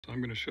So I'm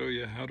going to show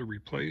you how to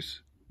replace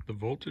the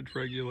voltage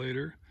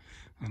regulator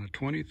on a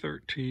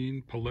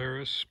 2013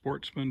 Polaris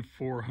Sportsman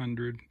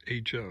 400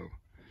 HO.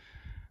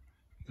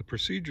 The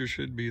procedure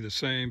should be the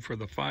same for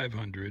the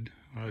 500.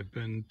 I've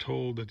been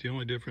told that the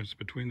only difference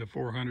between the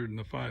 400 and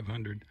the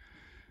 500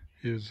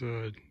 is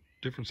a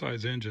different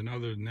size engine.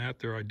 Other than that,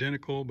 they're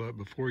identical, but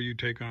before you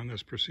take on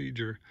this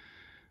procedure,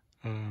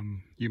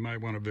 you might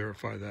want to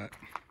verify that.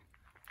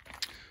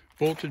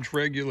 Voltage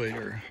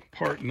regulator,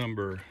 part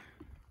number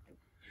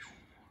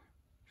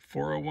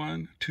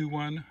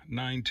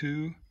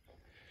 401-2192.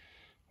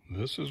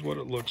 This is what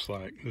it looks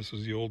like. This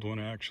is the old one,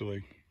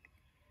 actually.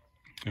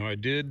 Now, I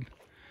did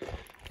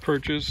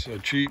purchase a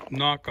cheap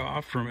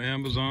knockoff from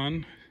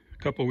Amazon a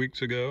couple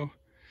weeks ago.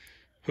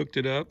 Hooked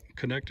it up,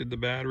 connected the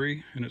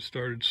battery, and it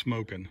started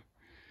smoking.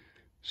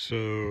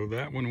 So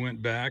that one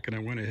went back, and I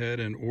went ahead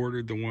and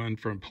ordered the one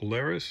from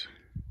Polaris.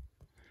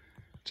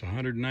 It's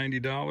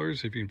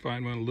 $190. If you can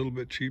find one a little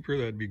bit cheaper,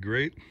 that'd be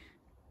great.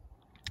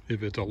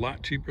 If it's a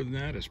lot cheaper than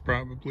that, it's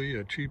probably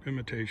a cheap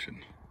imitation.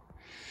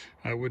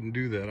 I wouldn't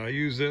do that. I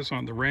use this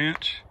on the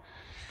ranch,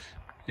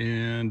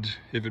 and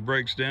if it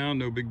breaks down,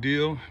 no big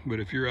deal. But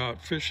if you're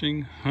out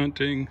fishing,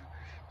 hunting,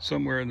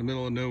 somewhere in the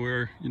middle of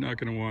nowhere, you're not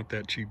going to want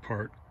that cheap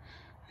part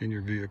in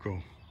your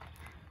vehicle.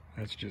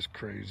 That's just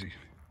crazy.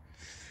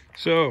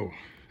 So,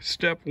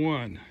 step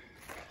one,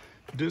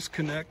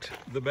 disconnect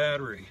the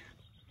battery.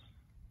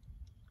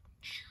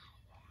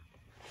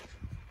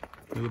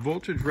 Now, the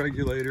voltage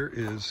regulator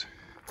is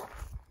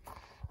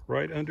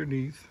right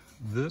underneath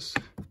this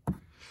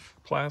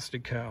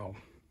plastic cowl.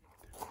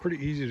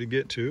 Pretty easy to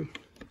get to.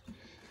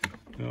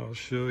 I'll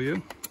show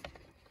you.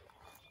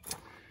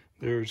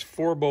 There's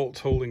 4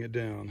 bolts holding it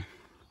down.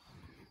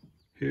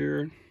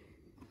 Here,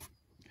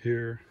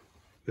 here,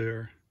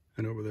 there,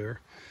 and over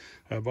there.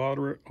 I've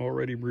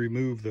already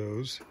removed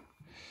those.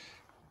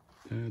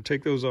 And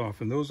take those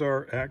off. And those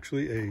are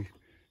actually a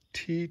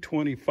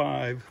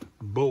T25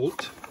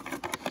 bolt.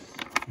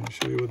 I'll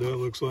show you what that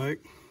looks like.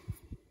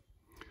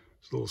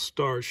 It's a little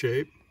star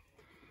shape.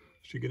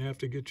 So you're gonna have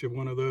to get you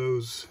one of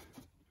those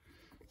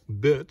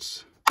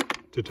bits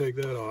to take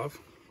that off.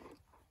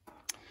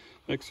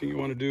 Next thing you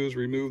want to do is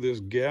remove this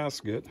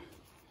gasket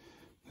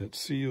that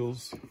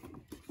seals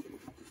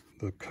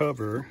the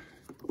cover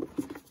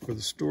for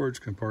the storage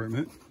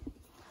compartment.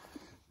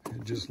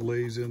 It just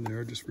lays in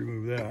there. Just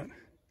remove that.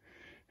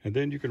 And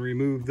then you can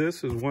remove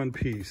this as one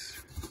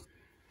piece. So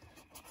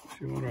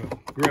you want to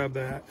grab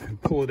that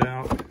and pull it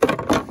out.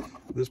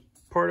 This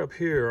part up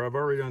here, I've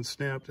already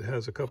unsnapped. It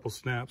has a couple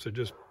snaps. It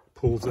just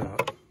pulls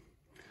out.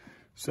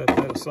 Set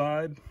that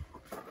aside.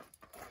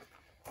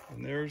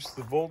 And there's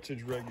the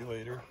voltage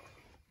regulator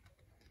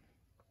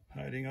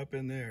hiding up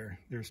in there.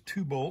 There's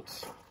 2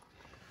 bolts,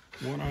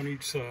 one on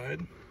each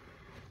side.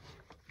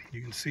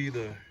 You can see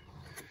the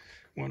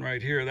one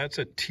right here. That's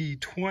a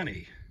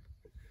T20.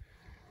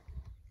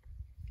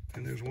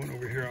 And there's one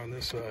over here on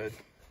this side.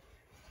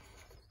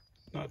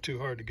 Not too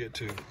hard to get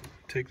to.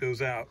 Take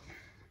those out.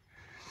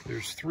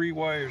 There's 3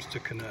 wires to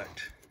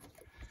connect.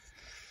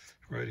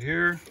 Right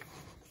here,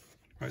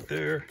 right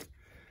there,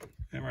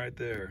 and right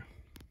there.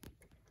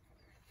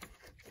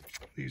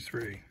 These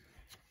 3.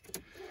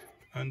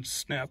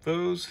 Unsnap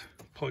those,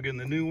 plug in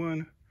the new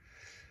one,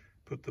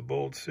 put the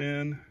bolts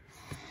in,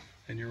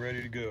 and you're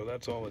ready to go.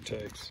 That's all it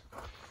takes.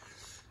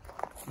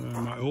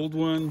 My old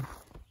one,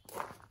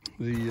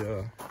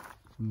 the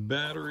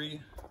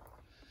battery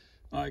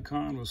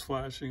icon was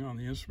flashing on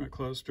the instrument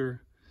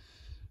cluster,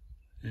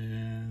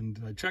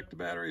 and I checked the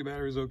battery.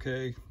 Battery's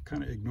okay.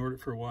 Kind of ignored it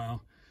for a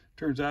while.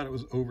 Turns out it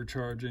was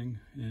overcharging,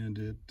 and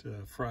it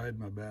fried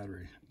my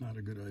battery. Not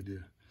a good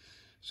idea.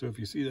 So if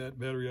you see that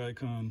battery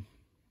icon,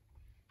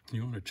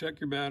 you want to check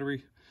your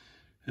battery,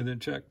 and then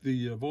check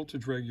the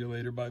voltage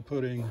regulator by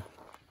putting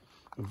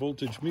a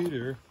voltage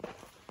meter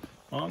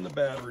on the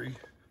battery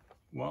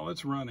while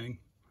it's running.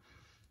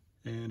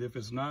 And if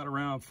it's not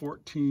around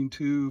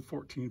 14.2,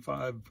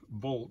 14.5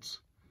 volts,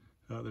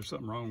 there's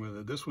something wrong with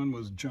it. This one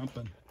was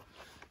jumping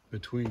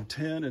between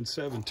 10 and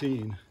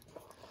 17.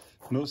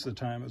 Most of the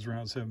time it was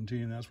around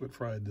 17. That's what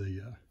fried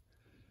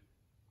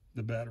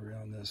the battery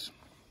on this.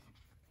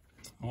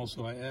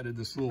 Also, I added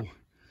this little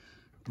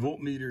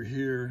voltmeter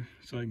here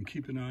so I can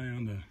keep an eye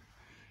on the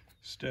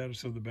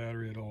status of the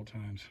battery at all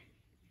times.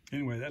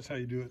 Anyway, that's how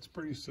you do it. It's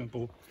pretty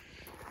simple.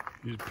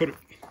 You just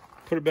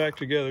put it back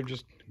together,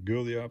 just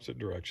go the opposite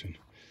direction.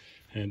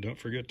 And don't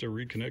forget to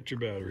reconnect your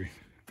battery.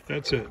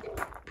 That's it.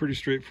 Pretty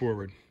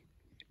straightforward.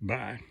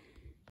 Bye.